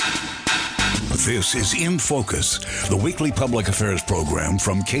This is In Focus, the weekly public affairs program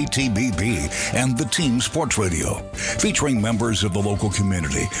from KTBB and the Team Sports Radio, featuring members of the local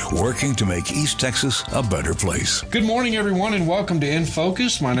community working to make East Texas a better place. Good morning, everyone, and welcome to In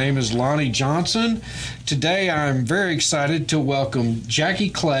Focus. My name is Lonnie Johnson. Today, I'm very excited to welcome Jackie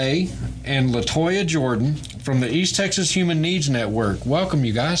Clay and LaToyia Jordan from the East Texas Human Needs Network. Welcome,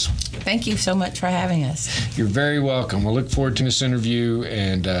 you guys. Thank you so much for having us. You're very welcome. We'll look forward to this interview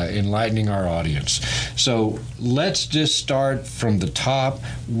and enlightening our audience. So let's just start from the top.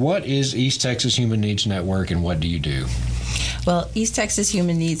 What is East Texas Human Needs Network and what do you do? Well, East Texas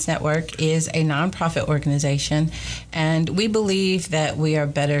Human Needs Network is a nonprofit organization, and we believe that we are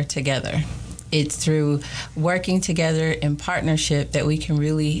better together. It's through working together in partnership that we can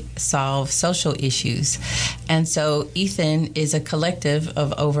really solve social issues. And so Ethan is a collective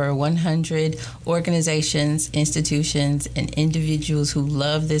of over 100 organizations, institutions, and individuals who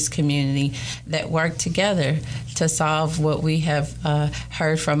love this community that work together to solve what we have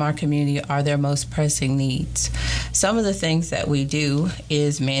heard from our community are their most pressing needs. Some of the things that we do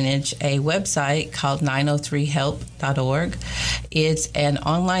is manage a website called 903help.org. It's an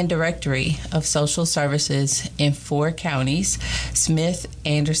online directory of social services in 4 counties, Smith,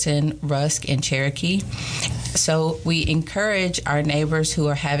 Anderson, Rusk, and Cherokee. So we encourage our neighbors who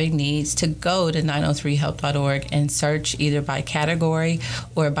are having needs to go to 903help.org and search either by category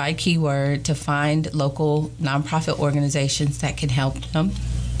or by keyword to find local nonprofit organizations that can help them.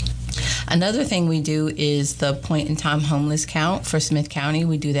 Another thing we do is the point-in-time homeless count for Smith County.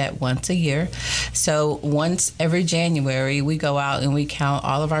 We do that once a year. So once every January, we go out and we count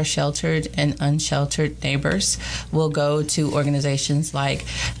all of our sheltered and unsheltered neighbors. We'll go to organizations like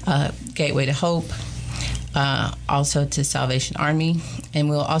Gateway to Hope, also to Salvation Army, and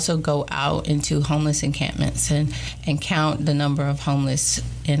we'll also go out into homeless encampments and count the number of homeless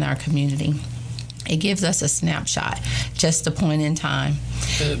in our community. It gives us a snapshot, just a point in time.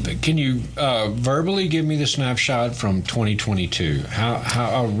 Can you verbally give me the snapshot from 2022?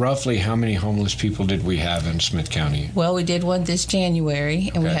 How roughly how many homeless people did we have in Smith County? Well, we did one this January,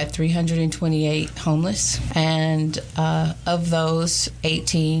 and we had 328 homeless, and of those,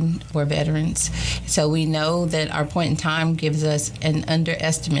 18 were veterans. So we know that our point in time gives us an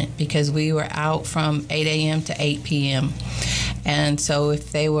underestimate because we were out from 8 a.m. to 8 p.m. And so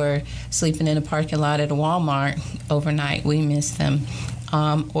if they were sleeping in a parking lot at a Walmart overnight, we missed them.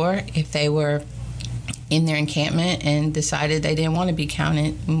 Or if they were in their encampment and decided they didn't want to be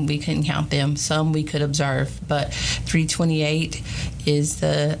counted, we couldn't count them. Some we could observe, but 328 is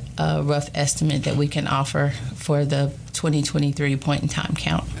the rough estimate that we can offer for the 2023 point-in-time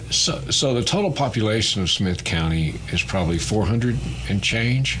count. So the total population of Smith County is probably 400 and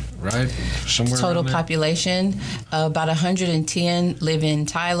change, right? Somewhere total population, about 110 live in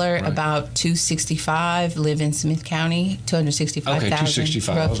Tyler, right. About 265 live in Smith County, 265,000. Okay,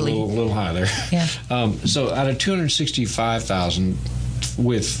 265, roughly. A little high there. Yeah. So out of 265,000,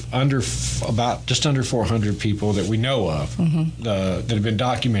 with just under 400 people that we know of that have been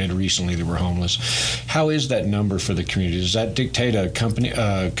documented recently that were homeless. How is that number for the community? Does that dictate a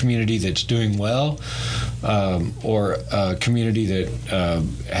community that's doing well, or a community that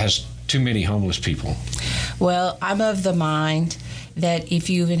has too many homeless people? Well, I'm of the mind that if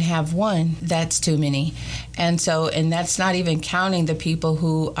you even have one, that's too many. And that's not even counting the people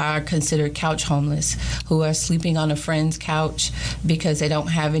who are considered couch homeless, who are sleeping on a friend's couch because they don't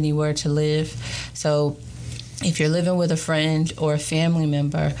have anywhere to live. So if you're living with a friend or a family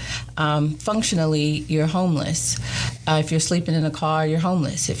member, functionally, you're homeless. If you're sleeping in a car, you're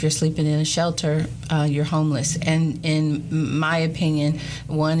homeless. If you're sleeping in a shelter, you're homeless. And in my opinion,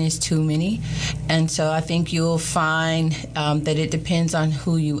 one is too many. And so I think you'll find that it depends on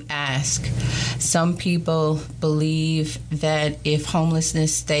who you ask. Some people believe that if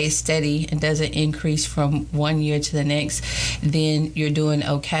homelessness stays steady and doesn't increase from one year to the next, then you're doing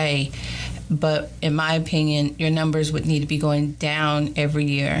okay. But in my opinion, your numbers would need to be going down every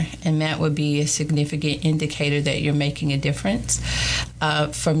year, and that would be a significant indicator that you're making a difference.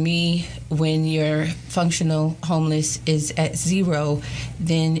 For me, when your functional homeless is at 0,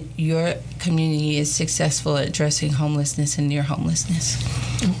 then your community is successful at addressing homelessness and near homelessness.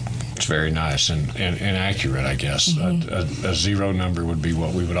 It's very nice and accurate, I guess. A 0 number would be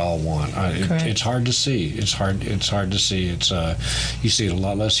what we would all want. It's hard to see. It's hard to see. You see it a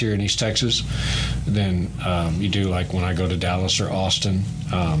lot less here in East Texas than you do like when I go to Dallas or Austin.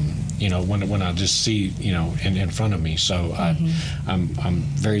 When I just see in front of me. So I'm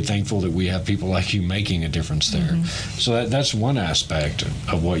very thankful that we have people like you making a difference there. So that's one aspect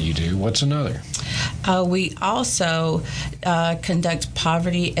of what you do. What's another? We also conduct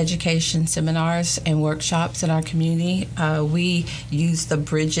poverty education seminars and workshops in our community. We use the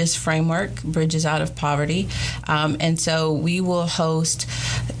Bridges framework, Bridges Out of Poverty. And so we will host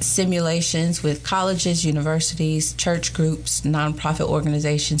simulations with colleges, universities, church groups, nonprofit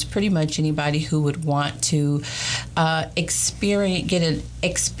organizations, pretty much anybody who would want to get an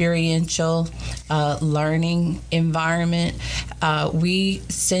experiential learning environment. We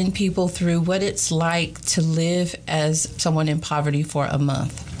send people through what it's like to live as someone in poverty for a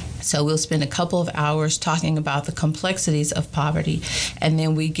month. So we'll spend a couple of hours talking about the complexities of poverty, and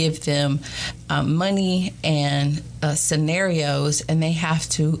then we give them money and scenarios, and they have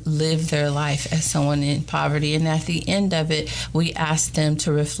to live their life as someone in poverty. And at the end of it, we ask them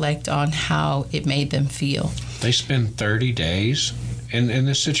to reflect on how it made them feel. They spend 30 days in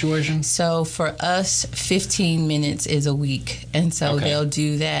this situation? So for us, 15 minutes is a week. And so they'll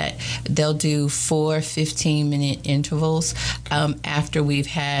do that. They'll do 4 15-minute intervals after we've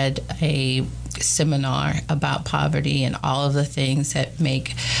had a seminar about poverty and all of the things that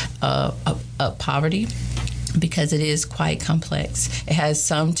make poverty, because it is quite complex. It has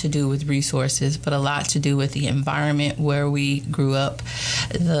some to do with resources, but a lot to do with the environment where we grew up,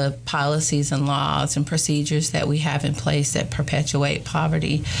 the policies and laws and procedures that we have in place that perpetuate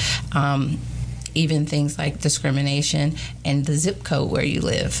poverty, even things like discrimination and the zip code where you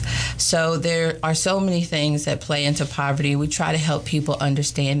live. So there are so many things that play into poverty. We try to help people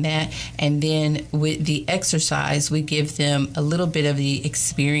understand that. And then with the exercise, we give them a little bit of the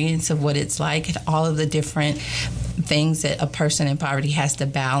experience of what it's like and all of the different things that a person in poverty has to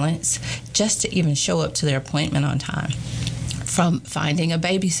balance just to even show up to their appointment on time. From finding a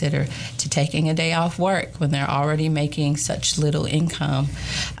babysitter to taking a day off work when they're already making such little income,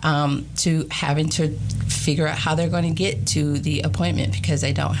 to having to figure out how they're going to get to the appointment because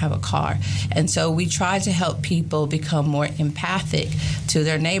they don't have a car. And so we try to help people become more empathic to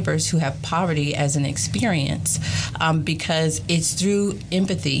their neighbors who have poverty as an experience, because it's through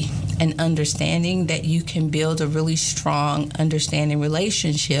empathy and understanding that you can build a really strong, understanding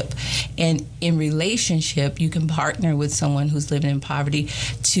relationship. And in relationship, you can partner with someone who's living in poverty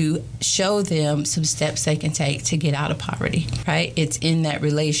to show them some steps they can take to get out of poverty, right? It's in that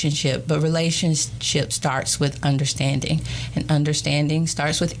relationship, but relationship starts with understanding, and understanding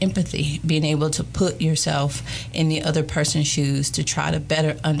starts with empathy, being able to put yourself in the other person's shoes to try to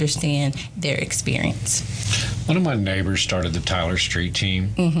better understand their experience. One of my neighbors started the Tyler Street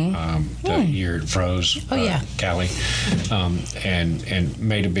team the year it froze, Callie, and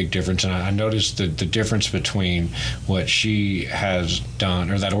made a big difference. And I noticed the difference between what she has done,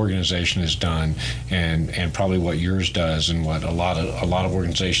 or that organization has done, and probably what yours does, and what a lot of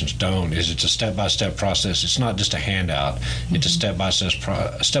organizations don't, is it's a step-by-step process. It's not just a handout. It's a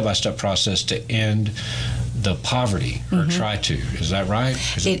step-by-step process to end the poverty, or try to. Is that right?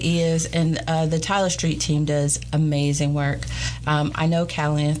 It is, and the Tyler Street team does amazing work. I know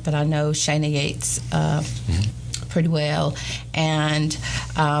Callie, but I know Shana Yates pretty well, and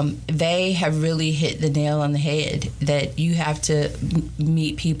they have really hit the nail on the head that you have to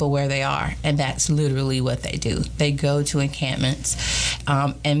meet people where they are, and that's literally what they do. They go to encampments,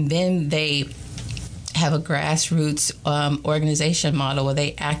 and then they have a grassroots organization model where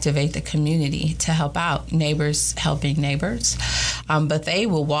they activate the community to help out, neighbors helping neighbors. But they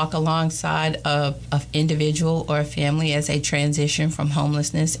will walk alongside of individual or a family as they transition from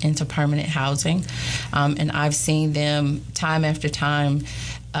homelessness into permanent housing. And I've seen them time after time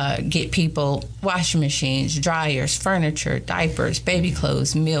get people washing machines, dryers, furniture, diapers, baby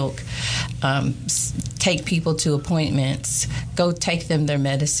clothes, milk, take people to appointments, go take them their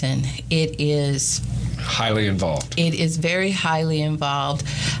medicine. It is highly involved. It is very highly involved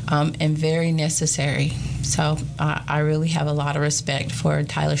and very necessary. So I really have a lot of respect for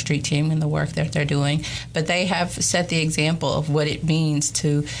Tyler Street team and the work that they're doing. But they have set the example of what it means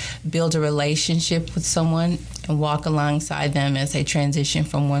to build a relationship with someone and walk alongside them as they transition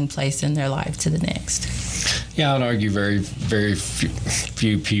from one place in their life to the next. Yeah, I would argue very, very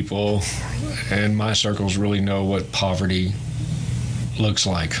few people in my circles really know what poverty looks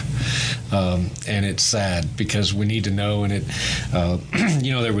like, and it's sad because we need to know. And it,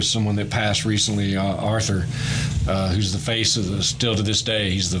 there was someone that passed recently, Arthur, who's the face of still to this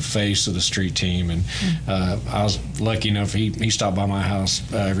day, he's the face of the street team. And I was lucky enough, he stopped by my house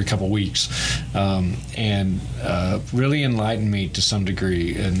every couple of weeks, and really enlightened me to some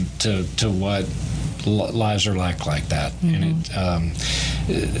degree, and to what lives are like that. And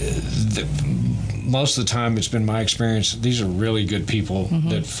most of the time, it's been my experience, these are really good people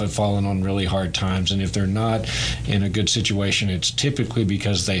that have fallen on really hard times. And if they're not in a good situation, it's typically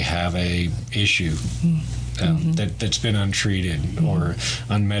because they have a issue that's been untreated or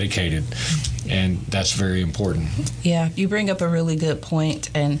unmedicated. And that's very important. Yeah, you bring up a really good point.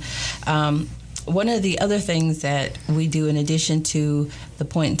 And one of the other things that we do, in addition to the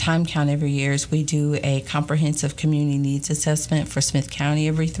point in time count every year, is we do a comprehensive community needs assessment for Smith County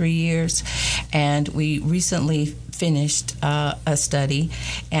every 3 years. And we recently finished a study,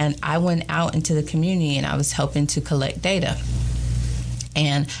 and I went out into the community and I was helping to collect data.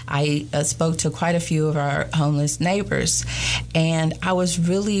 And I spoke to quite a few of our homeless neighbors, and I was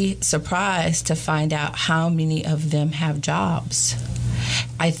really surprised to find out how many of them have jobs.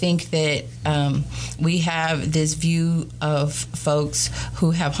 I think that we have this view of folks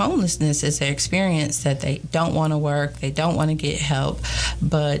who have homelessness as their experience, that they don't want to work, they don't want to get help,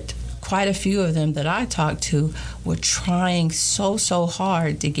 but quite a few of them that I talked to were trying so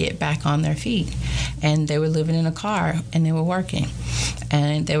hard to get back on their feet. And they were living in a car, and they were working.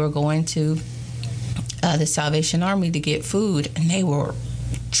 And they were going to the Salvation Army to get food, and they were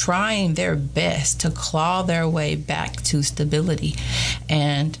trying their best to claw their way back to stability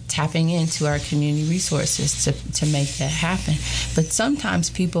and tapping into our community resources to make that happen. But sometimes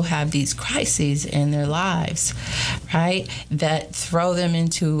people have these crises in their lives, right, that throw them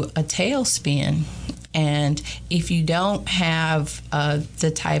into a tailspin. And if you don't have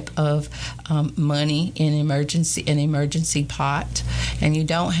the type of money in an emergency pot, and you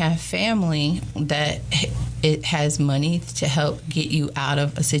don't have family that it has money to help get you out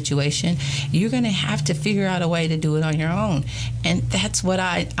of a situation, you're going to have to figure out a way to do it on your own. And that's what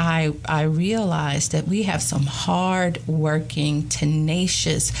I realized, that we have some hard-working,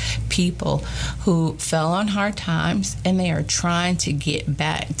 tenacious people who fell on hard times, and they are trying to get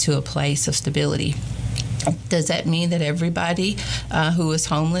back to a place of stability. Does that mean that everybody who is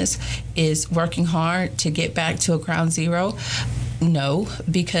homeless is working hard to get back to a ground zero? No,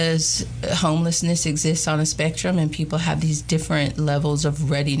 because homelessness exists on a spectrum, and people have these different levels of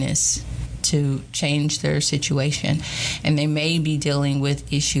readiness to change their situation. And they may be dealing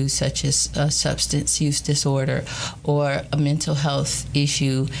with issues such as a substance use disorder or a mental health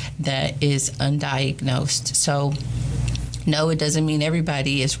issue that is undiagnosed. So no, it doesn't mean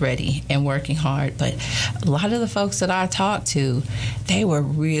everybody is ready and working hard, but a lot of the folks that I talked to, they were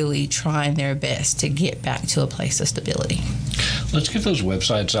really trying their best to get back to a place of stability. Let's get those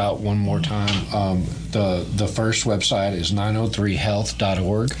websites out one more time. The first website is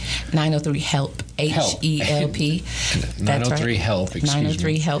 903health.org. 903HELP, HELP. 903HELP, excuse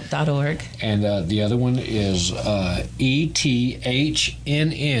me. 903help.org. And the other one is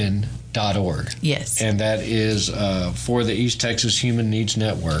ETHNN.org. Yes. And that is for the East Texas Human Needs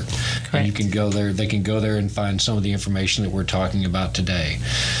Network. Correct. And you can go there. They can go there and find some of the information that we're talking about today.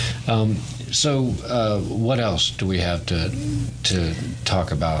 So what else do we have to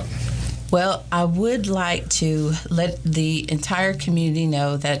talk about? Well, I would like to let the entire community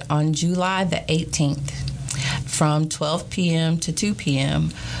know that on July the 18th, from 12 p.m. to 2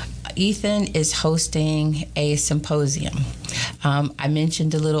 p.m., Ethan is hosting a symposium. I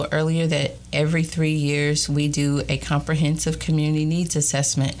mentioned a little earlier that every 3 years we do a comprehensive community needs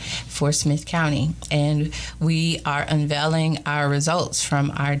assessment for Smith County, and we are unveiling our results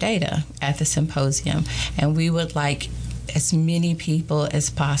from our data at the symposium, and we would like as many people as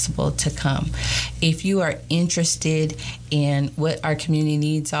possible to come. If you are interested in what our community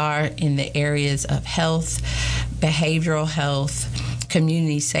needs are in the areas of health, behavioral health,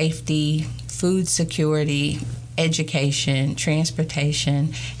 community safety, food security, education,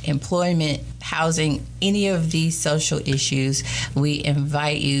 transportation, employment, housing, any of these social issues, we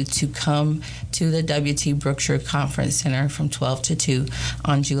invite you to come to the W.T. Brookshire Conference Center from 12 to 2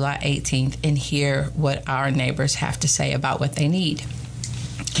 on July 18th and hear what our neighbors have to say about what they need.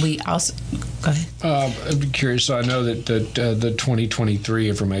 We also, go ahead. I'm curious. So I know that the 2023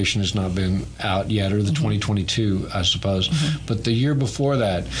 information has not been out yet, or the 2022, I suppose. But the year before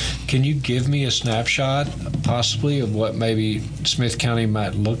that, can you give me a snapshot, possibly, of what maybe Smith County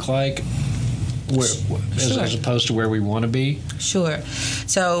might look like? As opposed to where we want to be? Sure.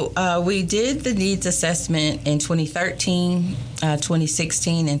 So we did the needs assessment in 2013,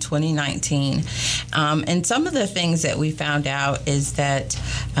 2016, and 2019. And some of the things that we found out is that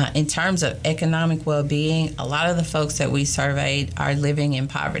in terms of economic well-being, a lot of the folks that we surveyed are living in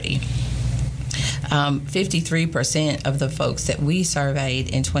poverty. 53% of the folks that we surveyed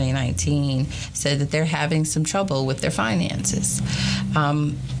in 2019 said that they're having some trouble with their finances.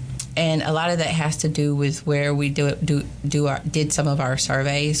 And a lot of that has to do with where we did some of our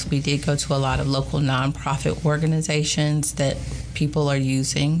surveys. We did go to a lot of local nonprofit organizations that people are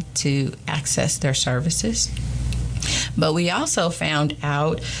using to access their services. But we also found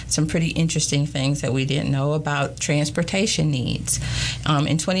out some pretty interesting things that we didn't know about transportation needs.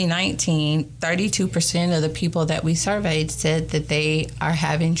 In 2019, 32% of the people that we surveyed said that they are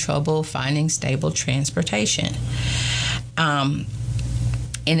having trouble finding stable transportation.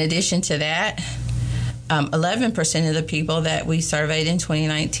 In addition to that, 11% of the people that we surveyed in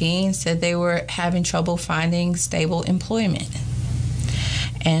 2019 said they were having trouble finding stable employment.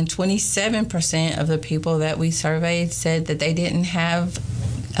 And 27% of the people that we surveyed said that they didn't have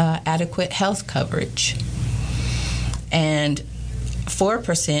adequate health coverage. And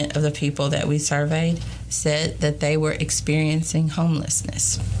 4% of the people that we surveyed said that they were experiencing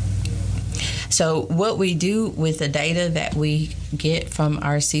homelessness. So what we do with the data that we get from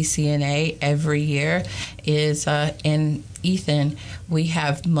our CCNA every year is, in Ethan, we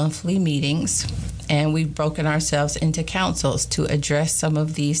have monthly meetings, and we've broken ourselves into councils to address some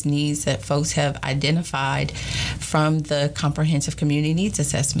of these needs that folks have identified from the Comprehensive Community Needs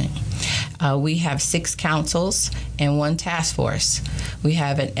Assessment. We have 6 councils and 1 task force. We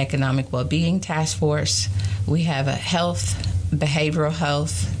have an economic well-being task force. We have a health, behavioral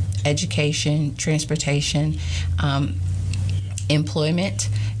health, education, transportation, employment,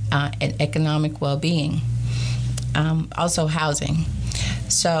 and economic well-being. Also housing.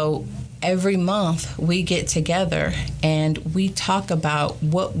 So every month we get together and we talk about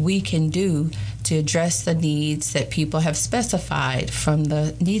what we can do to address the needs that people have specified from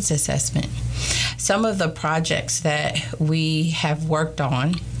the needs assessment. Some of the projects that we have worked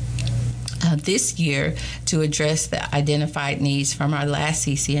on this year to address the identified needs from our last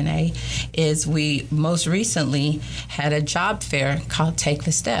CCNA is we most recently had a job fair called Take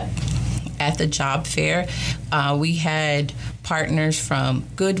the Step. At the job fair, we had partners from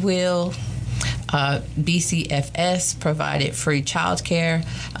Goodwill, BCFS provided free childcare.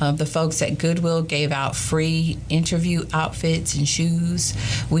 The folks at Goodwill gave out free interview outfits and shoes.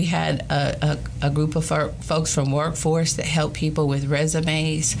 We had a group of folks from Workforce that helped people with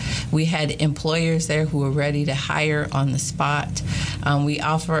resumes. We had employers there who were ready to hire on the spot. We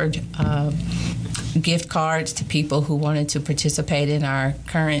offered gift cards to people who wanted to participate in our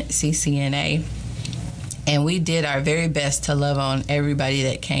current CCNA. And we did our very best to love on everybody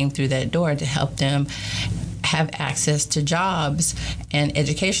that came through that door to help them have access to jobs and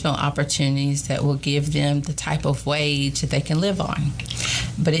educational opportunities that will give them the type of wage that they can live on.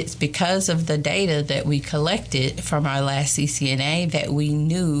 But it's because of the data that we collected from our last CCNA that we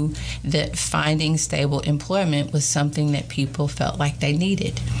knew that finding stable employment was something that people felt like they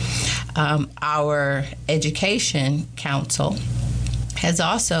needed. Our Education Council has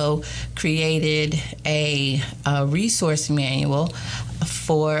also created a resource manual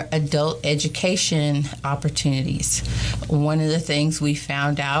for adult education opportunities. One of the things we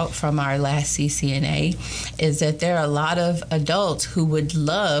found out from our last CCNA is that there are a lot of adults who would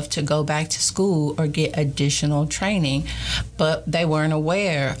love to go back to school or get additional training, but they weren't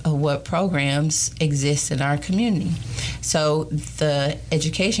aware of what programs exist in our community. So the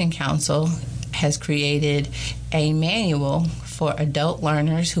Education Council has created a manual for adult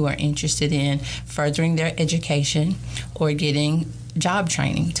learners who are interested in furthering their education or getting job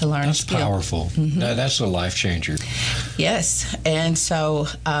training to learn a skill. That's powerful. Mm-hmm. That's a life changer. Yes, and so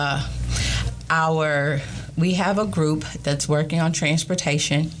we have a group that's working on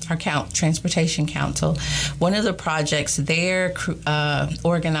transportation, our Transportation Council. One of the projects they're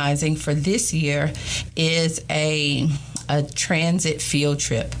organizing for this year is a transit field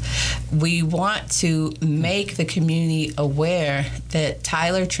trip. We want to make the community aware that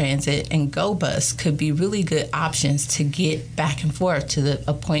Tyler Transit and Go Bus could be really good options to get back and forth to the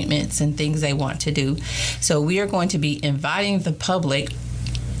appointments and things they want to do. So we are going to be inviting the public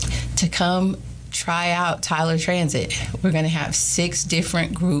to come try out Tyler Transit. We're going to have 6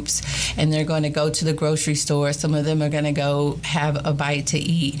 different groups, and they're going to go to the grocery store. Some of them are going to go have a bite to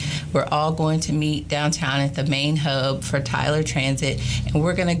eat. We're all going to meet downtown at the main hub for Tyler Transit, and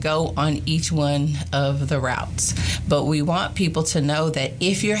we're going to go on each one of the routes. But we want people to know that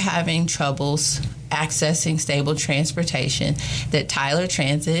if you're having troubles accessing stable transportation, that Tyler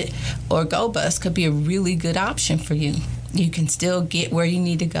Transit or Go Bus could be a really good option for you. You can still get where you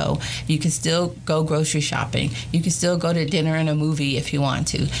need to go. You can still go grocery shopping. You can still go to dinner and a movie if you want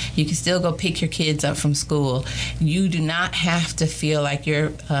to. You can still go pick your kids up from school. You do not have to feel like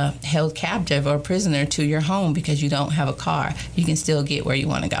you're held captive or prisoner to your home because you don't have a car. You can still get where you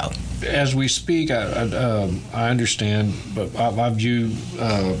want to go. as we speak, I understand, but I view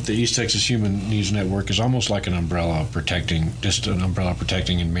the East Texas Human Needs Network as almost like an umbrella protecting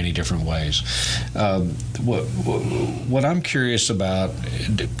in many different ways. What I'm curious about,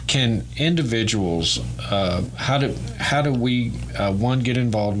 can individuals, how do we one, get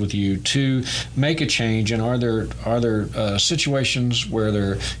involved with you, two, make a change, and are there situations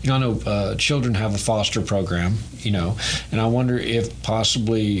where I know children have a foster program, and I wonder if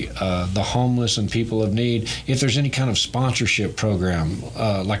possibly the homeless and people of need, if there's any kind of sponsorship program,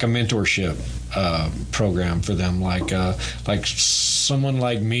 like a mentorship program for them, like someone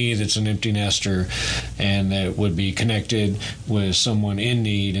like me that's an empty nester and that would be connected with someone in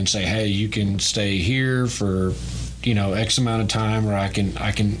need and say, hey, you can stay here for X amount of time, or I can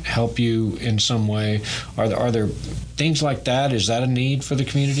help you in some way. Are there things like that? Is that a need for the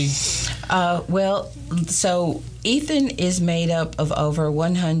community? Well, so Ethan is made up of over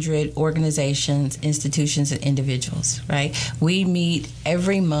 100 organizations, institutions, and individuals, right? We meet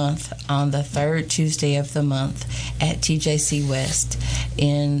every month on the third Tuesday of the month at TJC West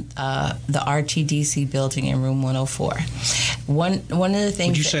in the RTDC building in room 104. One of the things...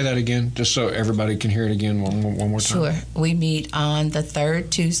 Would you say that again, just so everybody can hear it again one more time? Sure. We meet on the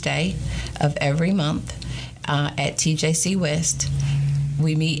third Tuesday of every month at TJC West.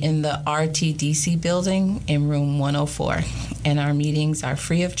 We meet in the RTDC building in room 104, and our meetings are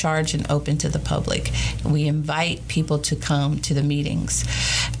free of charge and open to the public. We invite people to come to the meetings.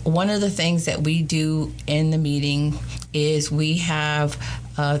 One of the things that we do in the meeting is we have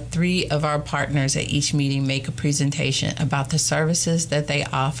 3 of our partners at each meeting make a presentation about the services that they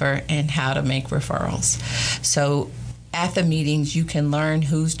offer and how to make referrals. So at the meetings, you can learn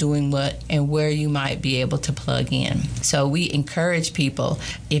who's doing what and where you might be able to plug in. So we encourage people,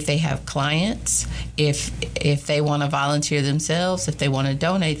 if they have clients, if they want to volunteer themselves, if they want to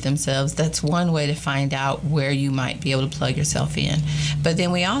donate themselves, that's one way to find out where you might be able to plug yourself in. But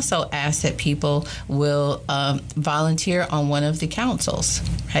then we also ask that people will volunteer on one of the councils,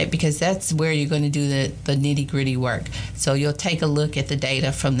 right? Because that's where you're going to do the nitty-gritty work. So you'll take a look at the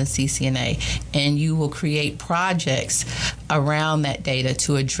data from the CCNA, and you will create projects around that data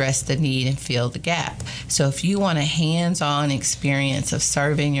to address the need and fill the gap. So if you want a hands-on experience of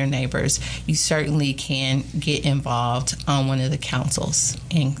serving your neighbors, you certainly can get involved on one of the councils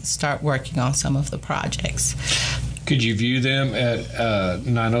and start working on some of the projects. Could you view them at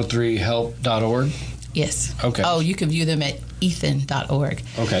 903help.org? Yes. Okay. Oh, you can view them at ethan.org.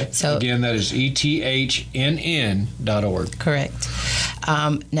 Okay. So again, that is ethnn.org. Correct.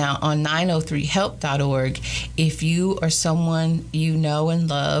 Now, on 903help.org, if you or someone you know and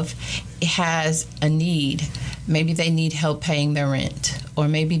love has a need, maybe they need help paying their rent, or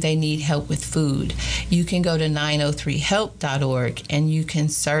maybe they need help with food, you can go to 903help.org and you can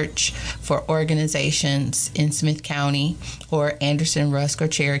search for organizations in Smith County or Anderson, Rusk, or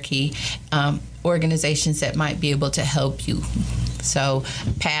Cherokee, organizations that might be able to help you. So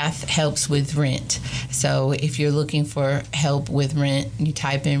PATH helps with rent. So if you're looking for help with rent, you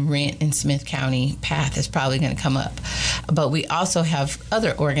type in rent in Smith County, PATH is probably going to come up. But we also have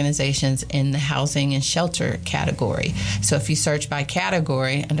other organizations in the housing and shelter category. So if you search by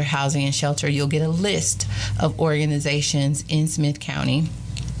category under housing and shelter, you'll get a list of organizations in Smith County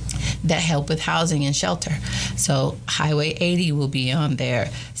that help with housing and shelter. So Highway 80 will be on there.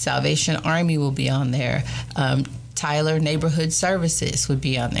 Salvation Army will be on there. Tyler Neighborhood Services would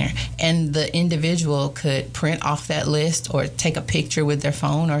be on there. And the individual could print off that list or take a picture with their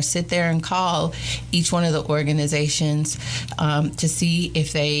phone or sit there and call each one of the organizations to see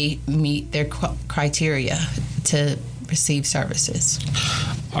if they meet their criteria to receive services.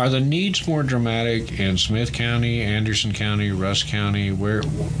 Are the needs more dramatic in Smith County, Anderson County, Rusk County?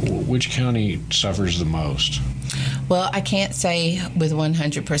 Which county suffers the most? Well, I can't say with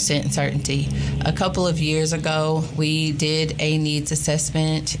 100% certainty. A couple of years ago, we did a needs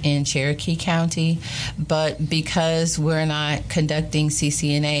assessment in Cherokee County, but because we're not conducting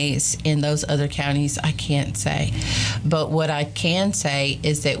CCNAs in those other counties, I can't say. But what I can say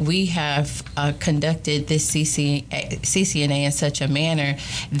is that we have conducted this CCNA in such a manner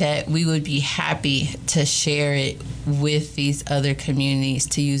that we would be happy to share it with these other communities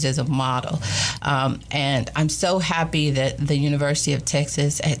to use as a model. And I'm so happy that the University of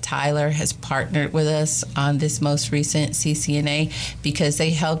Texas at Tyler has partnered with us on this most recent CCNA because they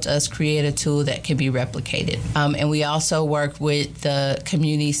helped us create a tool that can be replicated. And we also work with the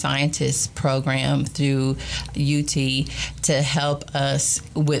Community Scientists program through UT to help us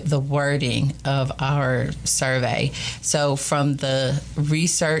with the wording of our survey. So from the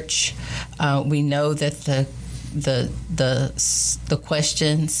research, we know that the the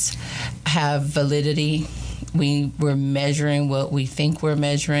questions have validity. We're measuring what we think we're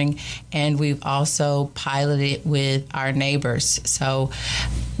measuring, and we've also piloted with our neighbors. So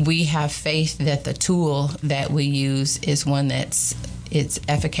we have faith that the tool that we use is one it's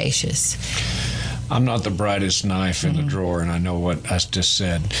efficacious. I'm not the brightest knife in the drawer, and I know what I just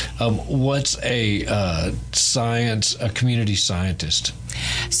said. What's a community scientist?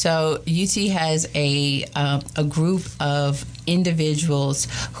 So UT has a group of individuals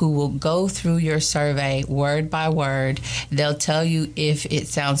who will go through your survey word by word. They'll tell you if it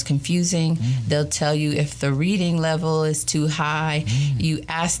sounds confusing. They'll tell you if the reading level is too high. You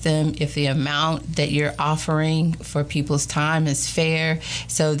ask them if the amount that you're offering for people's time is fair.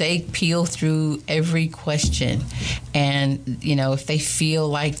 So they peel through every question, and if they feel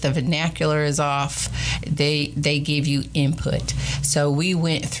like the vernacular is off, they give you input. So we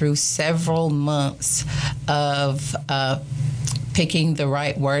went through several months of picking the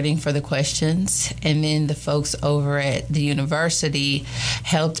right wording for the questions, and then the folks over at the university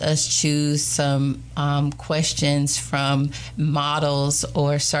helped us choose some questions from models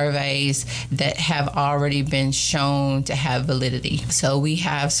or surveys that have already been shown to have validity. So we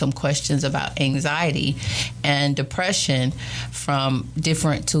have some questions about anxiety and depression from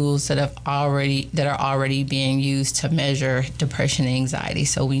different tools that are already being used to measure depression and anxiety.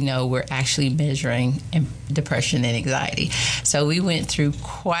 So we know we're actually measuring depression and anxiety. So we went through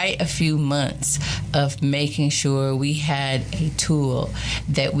quite a few months of making sure we had a tool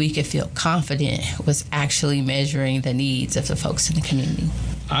that we could feel confident was actually measuring the needs of the folks in the community.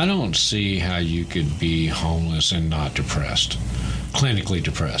 I don't see how you could be homeless and not depressed, clinically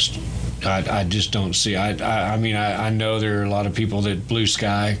depressed. I just don't see. I mean, I know there are a lot of people that blue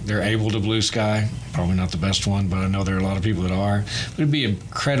sky. They're able to blue sky. Probably not the best one, but I know there are a lot of people that are. But it'd be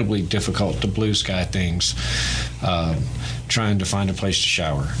incredibly difficult to blue sky things, trying to find a place to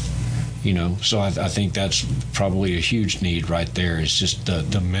shower. So I think that's probably a huge need right there. It's just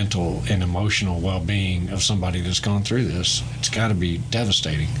the mental and emotional well-being of somebody that's gone through this. It's got to be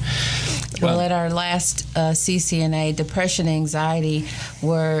devastating. Well, at our last CCNA, depression and anxiety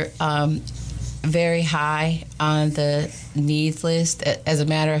were very high on the needs list. As a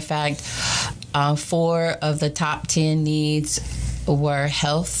matter of fact, 4 of the top 10 needs were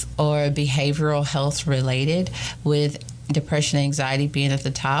health or behavioral health related, with depression and anxiety being at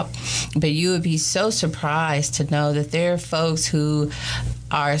the top. But you would be so surprised to know that there are folks who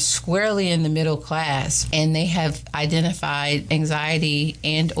are squarely in the middle class, and they have identified anxiety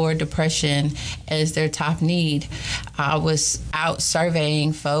and or depression as their top need. I was out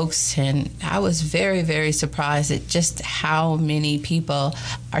surveying folks, and I was very, very surprised at just how many people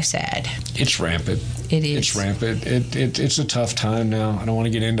are sad. It's rampant. It is. It's rampant. It's a tough time now. I don't want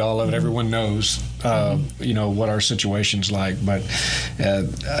to get into all of it. Everyone knows, what our situation's like, but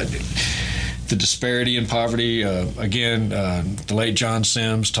the disparity in poverty, again, the late John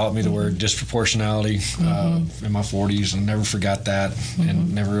Sims taught me the word disproportionality in my 40s. I'll never forgot that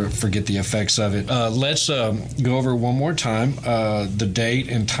and never forget the effects of it. Let's go over one more time the date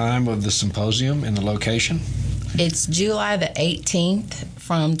and time of the symposium and the location. It's July the 18th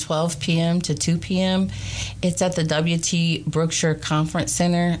from 12 p.m. to 2 p.m. It's at the W.T. Brookshire Conference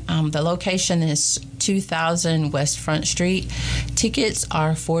Center. The location is 2000 West Front Street. Tickets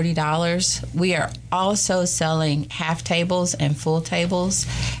are $40. We are also selling half tables and full tables.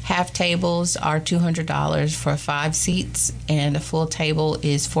 Half tables are $200 for 5 seats, and a full table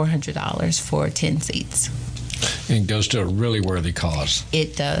is $400 for 10 seats. And goes to a really worthy cause.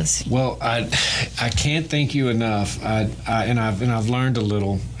 It does. Well, I can't thank you enough. I've learned a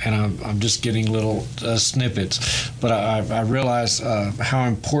little, and I'm just getting little snippets. But I realize how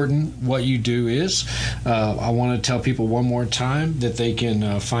important what you do is. I want to tell people one more time that they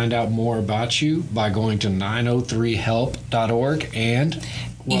can find out more about you by going to 903help.org and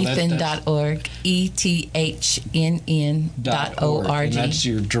Ethan.org, ETHNN.org. And that's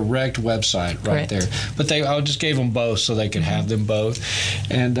your direct website right Correct. there. But I just gave them both so they could have them both.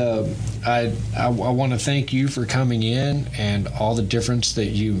 And I want to thank you for coming in and all the difference that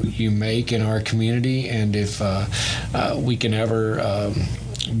you make in our community. And if we can ever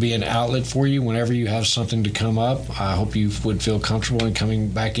be an outlet for you whenever you have something to come up, I hope you would feel comfortable in coming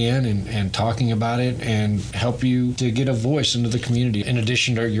back in and talking about it and help you to get a voice into the community in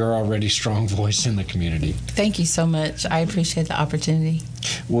addition to your already strong voice in the community. Thank you so much. I appreciate the opportunity.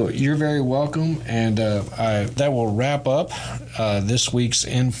 Well, you're very welcome, and that will wrap up this week's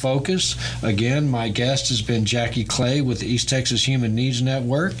In Focus. Again, my guest has been Jackie Clay with the East Texas Human Needs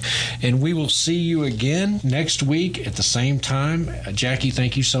Network, and we will see you again next week at the same time. Jackie,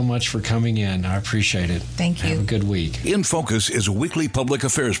 thank you you so much for coming in. I appreciate it. Thank you. Have a good week. In Focus is a weekly public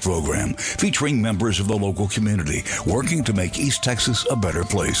affairs program featuring members of the local community working to make East Texas a better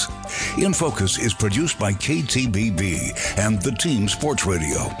place. In Focus is produced by KTBB and the Team Sports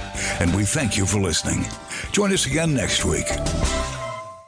Radio. And we thank you for listening. Join us again next week.